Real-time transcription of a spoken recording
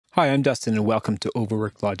Hi, I'm Dustin and welcome to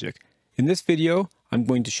Overworked Logic. In this video, I'm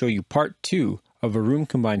going to show you part 2 of a room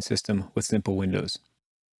combined system with simple windows.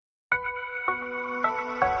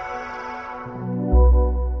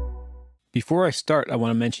 Before I start, I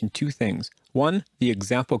want to mention two things. One, the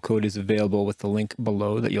example code is available with the link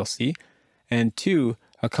below that you'll see. And two,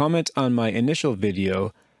 a comment on my initial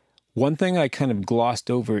video. One thing I kind of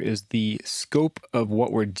glossed over is the scope of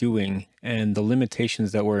what we're doing and the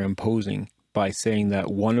limitations that we're imposing by saying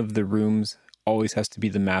that one of the rooms always has to be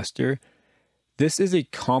the master. This is a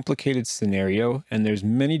complicated scenario and there's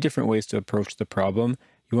many different ways to approach the problem.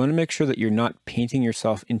 You want to make sure that you're not painting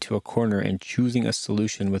yourself into a corner and choosing a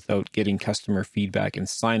solution without getting customer feedback and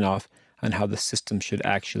sign off on how the system should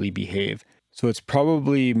actually behave. So it's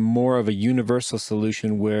probably more of a universal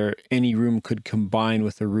solution where any room could combine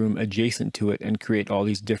with a room adjacent to it and create all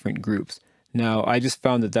these different groups. Now, I just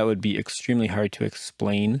found that that would be extremely hard to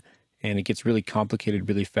explain and it gets really complicated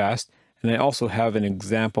really fast. And I also have an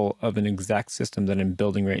example of an exact system that I'm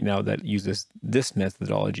building right now that uses this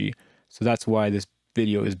methodology. So that's why this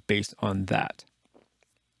video is based on that.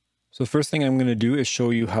 So first thing I'm going to do is show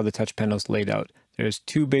you how the touch panel is laid out. There's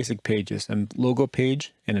two basic pages, a logo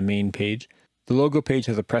page and a main page. The logo page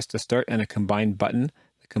has a press to start and a combine button.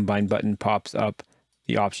 The combine button pops up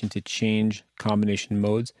the option to change combination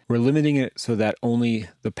modes. We're limiting it so that only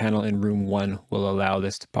the panel in room 1 will allow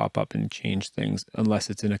this to pop up and change things unless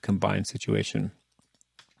it's in a combined situation.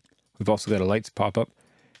 We've also got a lights pop up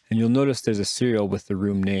and you'll notice there's a serial with the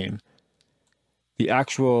room name. The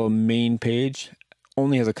actual main page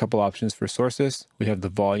only has a couple options for sources. We have the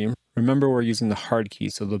volume. Remember, we're using the hard key,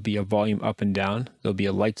 so there'll be a volume up and down. There'll be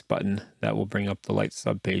a lights button that will bring up the lights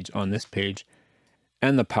subpage on this page.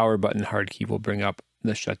 And the power button hard key will bring up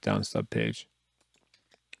the shutdown subpage.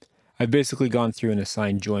 I've basically gone through and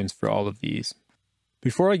assigned joins for all of these.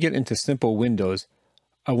 Before I get into simple windows,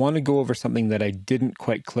 I want to go over something that I didn't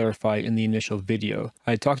quite clarify in the initial video.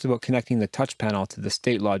 I talked about connecting the touch panel to the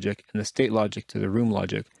state logic and the state logic to the room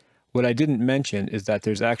logic. What I didn't mention is that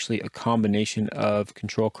there's actually a combination of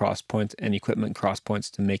control crosspoints and equipment crosspoints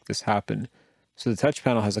to make this happen. So the touch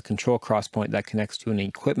panel has a control crosspoint that connects to an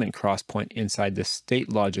equipment crosspoint inside the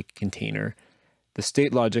state logic container. The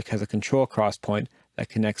state logic has a control crosspoint that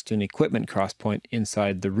connects to an equipment crosspoint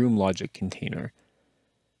inside the room logic container.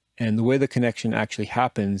 And the way the connection actually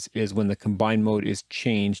happens is when the combine mode is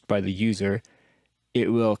changed by the user,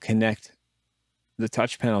 it will connect the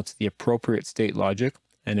touch panel to the appropriate state logic,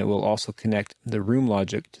 and it will also connect the room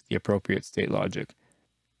logic to the appropriate state logic.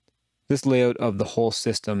 This layout of the whole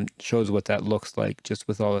system shows what that looks like just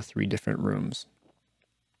with all the 3 different rooms.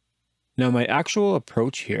 Now my actual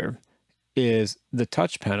approach here is the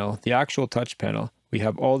touch panel, the actual touch panel. We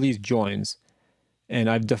have all these joins. And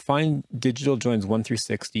I've defined digital joins 1 through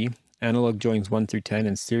 60, analog joins 1 through 10,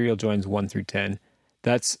 and serial joins 1 through 10.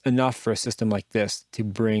 That's enough for a system like this to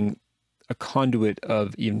bring a conduit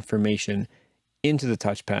of information into the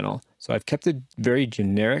touch panel. So I've kept it very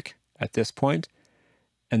generic at this point,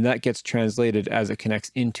 and that gets translated as it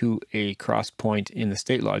connects into a cross point in the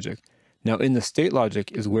state logic. Now in the state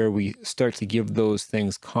logic is where we start to give those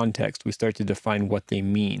things context. We start to define what they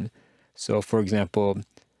mean. So for example,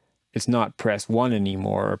 it's not press 1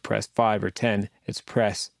 anymore or press 5 or 10. It's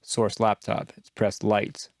press source laptop. It's press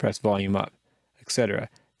lights, press volume up, etc.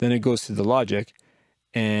 Then it goes to the logic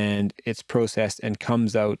and it's processed and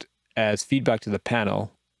comes out as feedback to the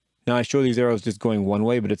panel. Now I show these arrows just going one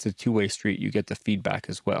way, but it's a two-way street. You get the feedback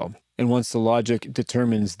as well. And once the logic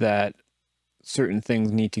determines that certain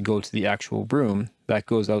things need to go to the actual room, that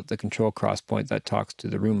goes out the control crosspoint that talks to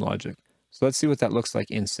the room logic. So let's see what that looks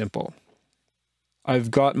like in simple.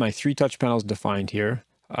 I've got my 3 touch panels defined here.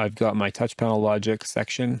 I've got my touch panel logic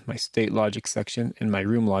section, my state logic section, and my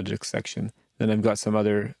room logic section. Then I've got some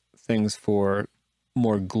other things for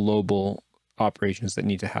more global operations that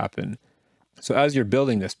need to happen. So as you're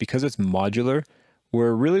building this, because it's modular,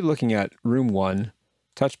 we're really looking at room 1,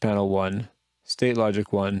 touch panel 1, state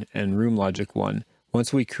logic 1, and room logic 1.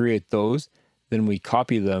 Once we create those, then we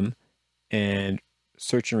copy them and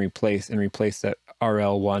search and replace that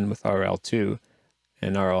RL1 with RL2.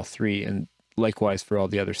 And RL3, and likewise for all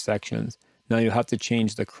the other sections. Now you have to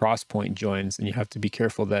change the crosspoint joins, and you have to be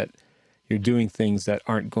careful that you're doing things that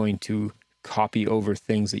aren't going to copy over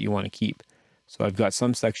things that you want to keep. So I've got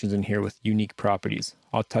some sections in here with unique properties.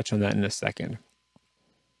 I'll touch on that in a second.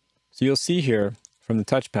 So you'll see here from the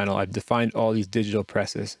touch panel, I've defined all these digital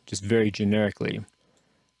presses just very generically.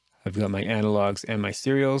 I've got my analogs and my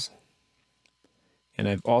serials, and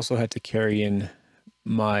I've also had to carry in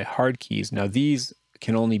my hard keys. Now these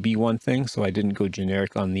can only be one thing, so I didn't go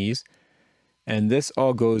generic on these. And this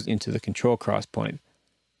all goes into the control crosspoint.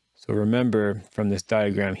 So remember from this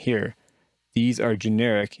diagram here, these are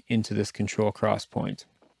generic into this control crosspoint.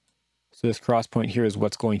 So this crosspoint here is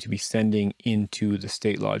what's going to be sending into the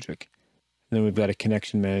state logic. And then we've got a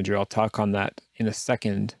connection manager. I'll talk on that in a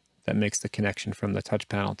second. That makes the connection from the touch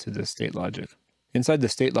panel to the state logic. Inside the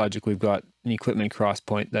state logic, we've got an equipment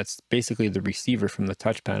crosspoint that's basically the receiver from the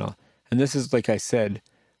touch panel. And this is, like I said,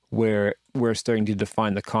 where we're starting to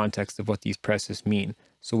define the context of what these presses mean.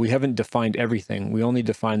 So we haven't defined everything. We only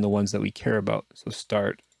define the ones that we care about. So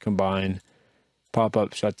start, combine,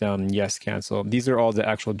 pop-up, shutdown, yes, cancel. These are all the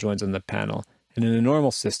actual joins on the panel. And in a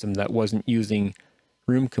normal system that wasn't using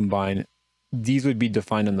room combine, these would be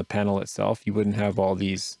defined on the panel itself. You wouldn't have all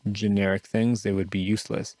these generic things. They would be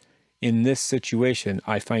useless. In this situation,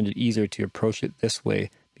 I find it easier to approach it this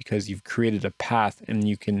way because you've created a path and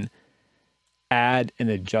you can add and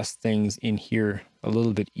adjust things in here a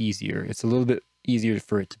little bit easier. It's a little bit easier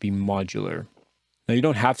for it to be modular. Now, you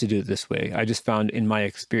don't have to do it this way. I just found in my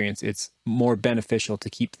experience, it's more beneficial to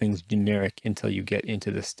keep things generic until you get into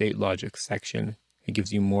the state logic section. It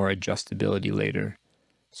gives you more adjustability later.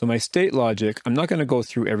 So my state logic, I'm not going to go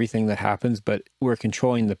through everything that happens, but we're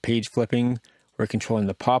controlling the page flipping, we're controlling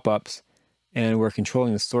the pop-ups, and we're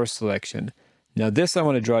controlling the source selection. Now this I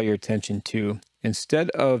want to draw your attention to. Instead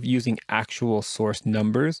of using actual source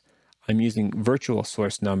numbers, I'm using virtual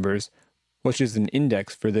source numbers, which is an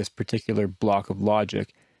index for this particular block of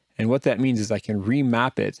logic. And what that means is I can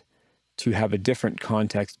remap it to have a different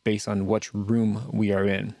context based on which room we are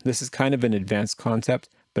in. This is kind of an advanced concept,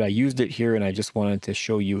 but I used it here and I just wanted to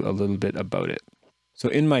show you a little bit about it. So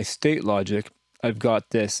in my state logic, I've got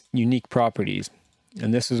this unique properties,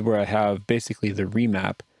 and this is where I have basically the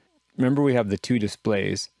remap. Remember, we have the two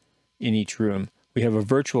displays in each room. We have a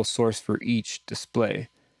virtual source for each display.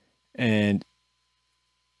 And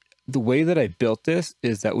the way that I built this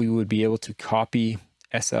is that we would be able to copy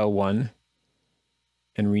SL1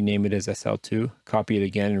 and rename it as SL2, copy it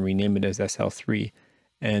again and rename it as SL3.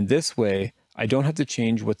 And this way, I don't have to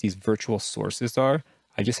change what these virtual sources are.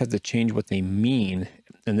 I just have to change what they mean.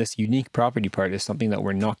 And this unique property part is something that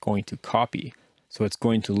we're not going to copy. So it's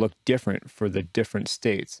going to look different for the different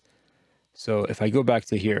states. So if I go back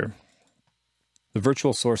to here, the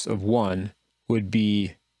virtual source of 1 would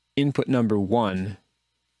be input number 1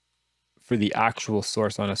 for the actual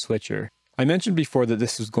source on a switcher. I mentioned before that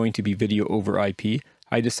this was going to be video over IP.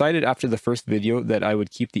 I decided after the first video that I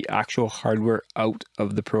would keep the actual hardware out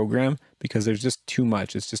of the program because there's just too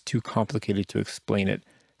much. It's just too complicated to explain it.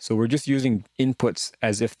 So we're just using inputs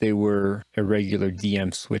as if they were a regular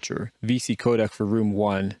DM switcher. VC codec for room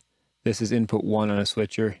 1. This is input 1 on a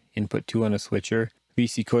switcher, input 2 on a switcher.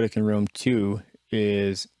 VC codec in room 2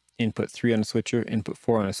 is input 3 on a switcher, input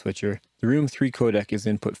 4 on a switcher. The room 3 codec is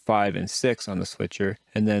input 5 and 6 on the switcher.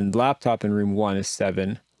 And then laptop in room 1 is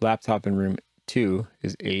 7. Laptop in room 2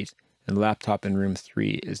 is 8. And laptop in room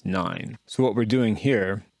 3 is 9. So what we're doing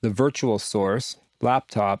here, the virtual source,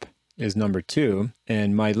 laptop, is number 2.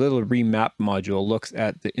 And my little remap module looks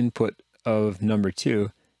at the input of number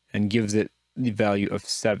 2 and gives it the value of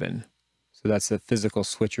 7. So that's the physical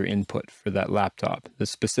switcher input for that laptop, the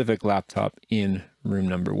specific laptop in room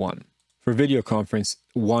number 1. For video conference,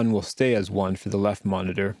 1 will stay as 1 for the left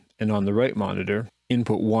monitor, and on the right monitor,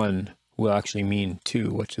 input 1 will actually mean 2,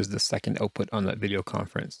 which is the second output on that video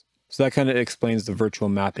conference. So that kind of explains the virtual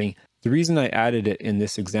mapping. The reason I added it in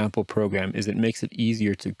this example program is it makes it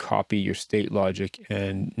easier to copy your state logic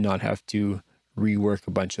and not have to rework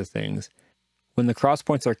a bunch of things. When the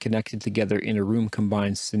crosspoints are connected together in a room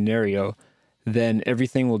combined scenario, then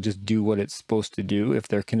everything will just do what it's supposed to do. If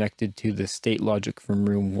they're connected to the state logic from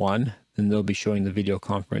room 1, then they'll be showing the video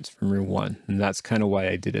conference from room 1. And that's kind of why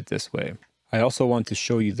I did it this way. I also want to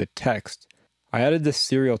show you the text. I added this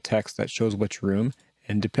serial text that shows which room,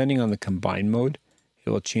 and depending on the combine mode,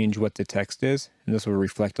 it will change what the text is, and this will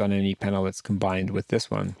reflect on any panel that's combined with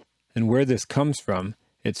this one. And where this comes from,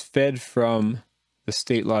 it's fed from the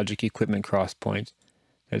state logic equipment crosspoint.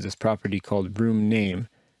 There's this property called room name,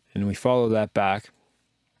 and we follow that back,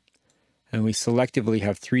 and we selectively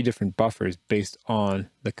have 3 different buffers based on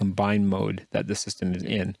the combine mode that the system is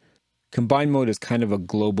in. Combine mode is kind of a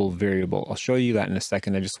global variable. I'll show you that in a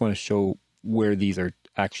second. I just want to show where these are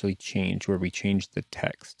actually changed, where we change the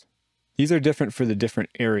text. These are different for the different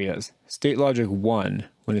areas. State logic 1,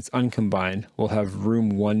 when it's uncombined, will have room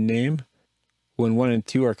 1 name. When 1 and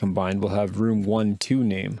 2 are combined, we'll have room 1, 2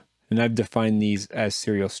 name. And I've defined these as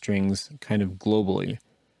serial strings kind of globally.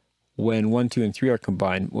 When 1, 2, and 3 are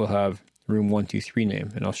combined, we'll have room 1, 2, 3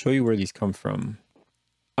 name. And I'll show you where these come from.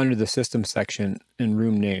 Under the system section in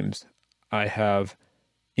room names, I have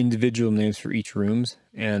individual names for each rooms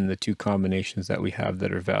and the two combinations that we have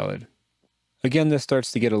that are valid. Again, this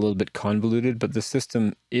starts to get a little bit convoluted, but the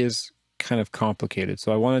system is kind of complicated.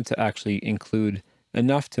 So I wanted to actually include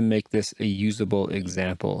enough to make this a usable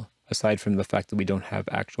example, aside from the fact that we don't have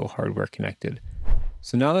actual hardware connected.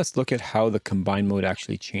 So now let's look at how the combine mode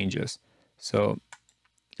actually changes. So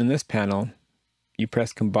in this panel, you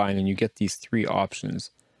press combine and you get these three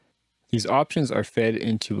options. These options are fed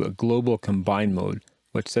into a global combine mode,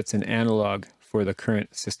 which sets an analog for the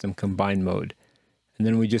current system combine mode. And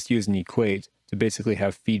then we just use an equate to basically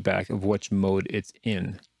have feedback of which mode it's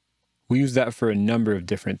in. We use that for a number of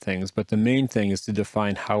different things, but the main thing is to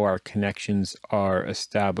define how our connections are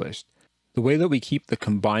established. The way that we keep the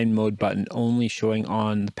combine mode button only showing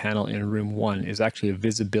on the panel in room 1 is actually a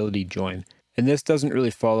visibility join. And this doesn't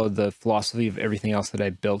really follow the philosophy of everything else that I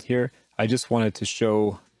built here. I just wanted to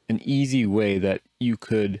show an easy way that you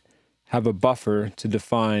could have a buffer to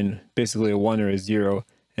define basically a 1 or a 0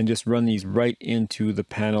 and just run these right into the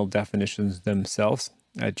panel definitions themselves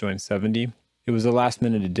at join 70. It was a last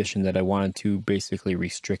minute addition that I wanted to basically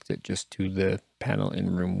restrict it just to the panel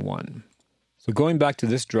in room 1. So going back to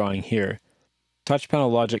this drawing here, touch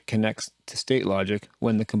panel logic connects to state logic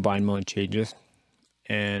when the combine mode changes,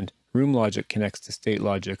 and room logic connects to state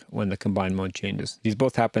logic when the combine mode changes. These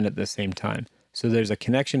both happen at the same time. So there's a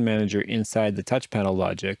connection manager inside the touch panel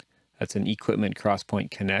logic. That's an equipment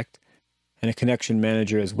crosspoint connect, and a connection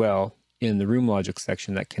manager as well in the room logic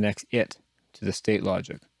section that connects it to the state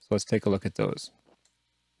logic. So let's take a look at those.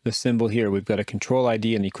 The symbol here, we've got a control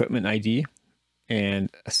ID and equipment ID, and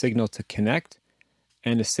a signal to connect,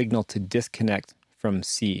 and a signal to disconnect from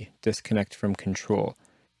C, disconnect from control.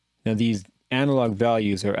 Now these analog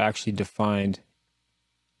values are actually defined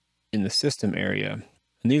in the system area,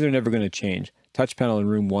 and these are never going to change. Touch panel in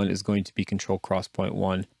room 1 is going to be control crosspoint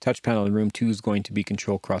 1, touch panel in room 2 is going to be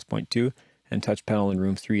control crosspoint 2, and touch panel in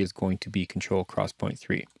room 3 is going to be control crosspoint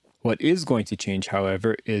 3. What is going to change,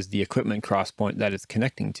 however, is the equipment crosspoint that it's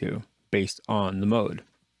connecting to based on the mode.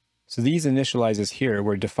 So these initializers here,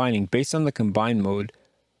 we're defining based on the combine mode,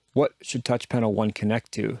 what should touch panel 1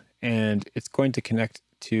 connect to, and it's going to connect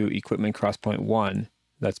to equipment crosspoint 1,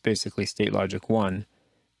 that's basically state logic 1,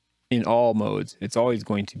 in all modes. It's always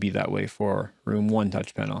going to be that way for room 1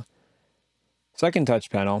 touch panel. Second touch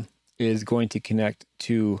panel is going to connect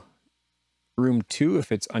to room 2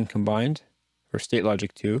 if it's uncombined, or state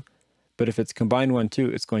logic 2, but if it's combined 1,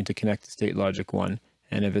 2, it's going to connect to state logic 1,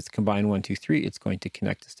 and if it's combined 1, 2, 3, it's going to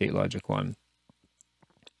connect to state logic 1.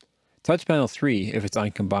 Touch panel 3, if it's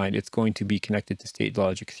uncombined, it's going to be connected to state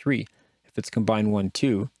logic 3. If it's combined 1,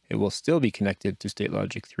 2, it will still be connected to state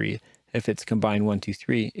logic 3. If it's combined 1, 2,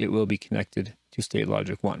 3, it will be connected to state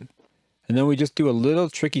logic 1. And then we just do a little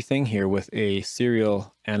tricky thing here with a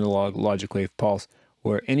serial analog logic wave pulse,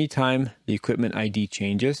 where anytime the equipment ID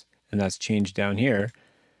changes, and that's changed down here,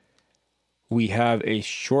 we have a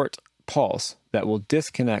short pulse that will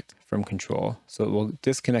disconnect from control. So it will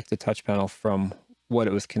disconnect the touch panel from what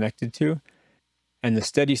it was connected to. And the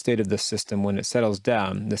steady state of the system, when it settles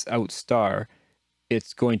down, this out star,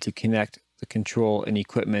 it's going to connect the control and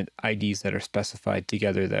equipment IDs that are specified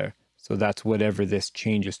together there. So that's whatever this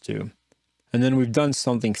changes to. And then we've done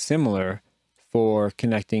something similar for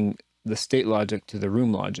connecting the state logic to the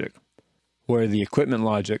room logic, where the equipment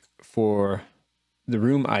logic for the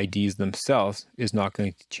room IDs themselves is not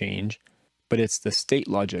going to change, but it's the state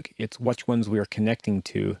logic. It's which ones we are connecting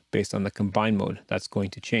to based on the combine mode that's going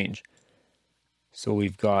to change. So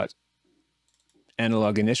we've got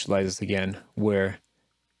analog initializers again, where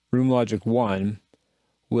room logic 1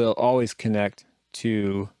 will always connect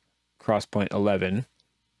to crosspoint 11.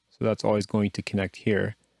 So that's always going to connect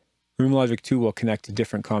here. Room logic 2 will connect to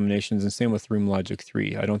different combinations, and same with room logic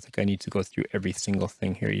 3. I don't think I need to go through every single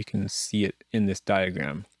thing here. You can see it in this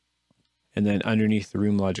diagram. And then underneath the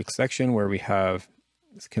room logic section where we have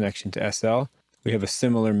this connection to SL, we have a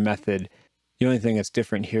similar method. The only thing that's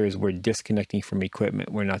different here is we're disconnecting from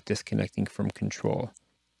equipment. We're not disconnecting from control.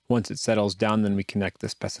 Once it settles down, then we connect the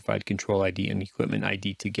specified control ID and equipment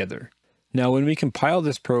ID together. Now, when we compile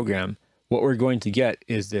this program, what we're going to get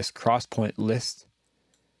is this crosspoint list.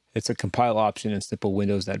 It's a compile option in SIMPL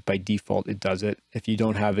Windows that by default it does it. If you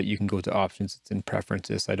don't have it, you can go to options. It's in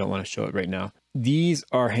preferences. I don't want to show it right now. These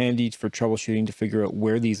are handy for troubleshooting to figure out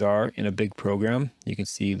where these are in a big program. You can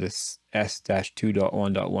see this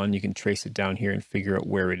S-2.1.1. You can trace it down here and figure out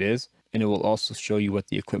where it is. And it will also show you what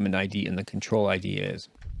the equipment ID and the control ID is.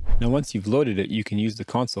 Now, once you've loaded it, you can use the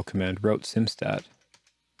console command route simstat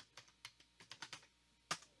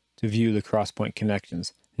to view the crosspoint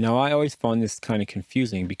connections. Now, I always found this kind of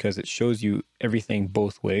confusing because it shows you everything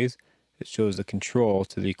both ways. it shows the control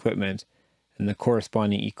to the equipment and the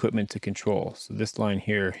corresponding equipment to control. So this line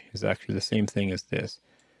here is actually the same thing as this.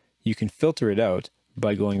 You can filter it out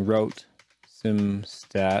by going route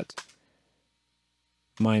simstat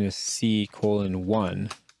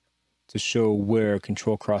 -c:1 to show where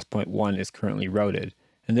control crosspoint 1 is currently routed.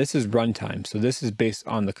 And this is runtime, so this is based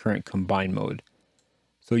on the current combine mode.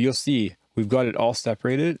 So you'll see we've got it all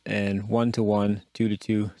separated, and 1 to 1, 2 to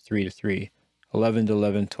 2, 3 to 3, 11 to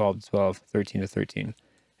 11, 12 to 12, 13 to 13.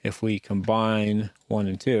 If we combine 1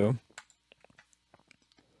 and 2,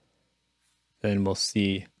 then we'll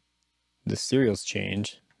see the serials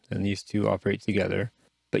change, and these two operate together.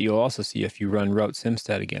 But you'll also see if you run route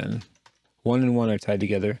simstat again, 1 and 1 are tied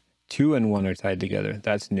together, 2 and 1 are tied together,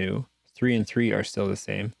 that's new. 3 and 3 are still the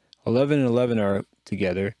same. 11 and 11 are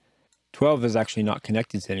together. 12 is actually not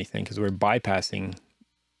connected to anything because we're bypassing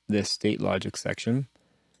this state logic section.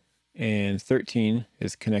 And 13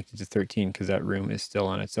 is connected to 13 because that room is still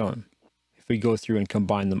on its own. If we go through and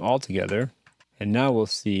combine them all together, and now we'll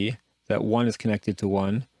see that 1 is connected to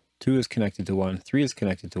 1, 2 is connected to 1, 3 is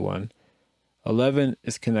connected to 1, 11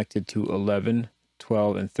 is connected to 11,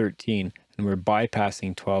 12, and 13, and we're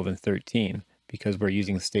bypassing 12 and 13 because we're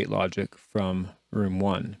using state logic from room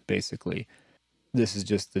 1, basically. This is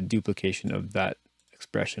just the duplication of that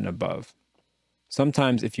expression above.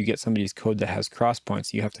 Sometimes if you get somebody's code that has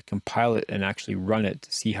crosspoints, you have to compile it and actually run it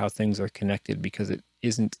to see how things are connected because it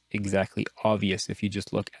isn't exactly obvious if you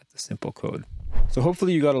just look at the simple code. So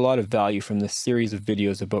hopefully you got a lot of value from this series of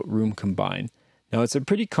videos about room combine. Now it's a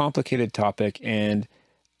pretty complicated topic, and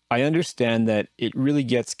I understand that it really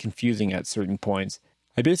gets confusing at certain points.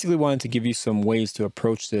 I basically wanted to give you some ways to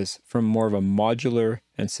approach this from more of a modular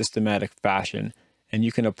and systematic fashion, and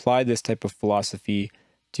you can apply this type of philosophy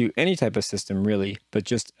to any type of system really, but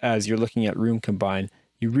just as you're looking at room combine,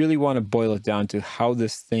 you really want to boil it down to how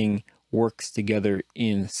this thing works together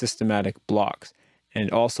in systematic blocks.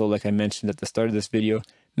 And also, like I mentioned at the start of this video,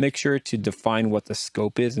 make sure to define what the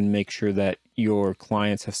scope is and make sure that your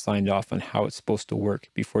clients have signed off on how it's supposed to work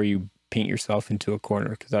before you paint yourself into a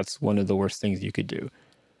corner, because that's one of the worst things you could do.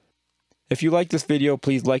 If you like this video,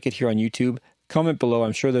 please like it here on YouTube. Comment below.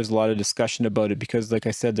 I'm sure there's a lot of discussion about it because, like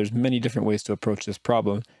I said, there's many different ways to approach this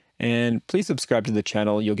problem. And please subscribe to the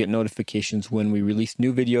channel. You'll get notifications when we release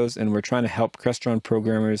new videos, and we're trying to help Crestron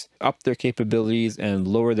programmers up their capabilities and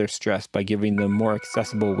lower their stress by giving them more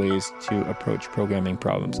accessible ways to approach programming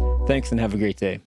problems. Thanks and have a great day.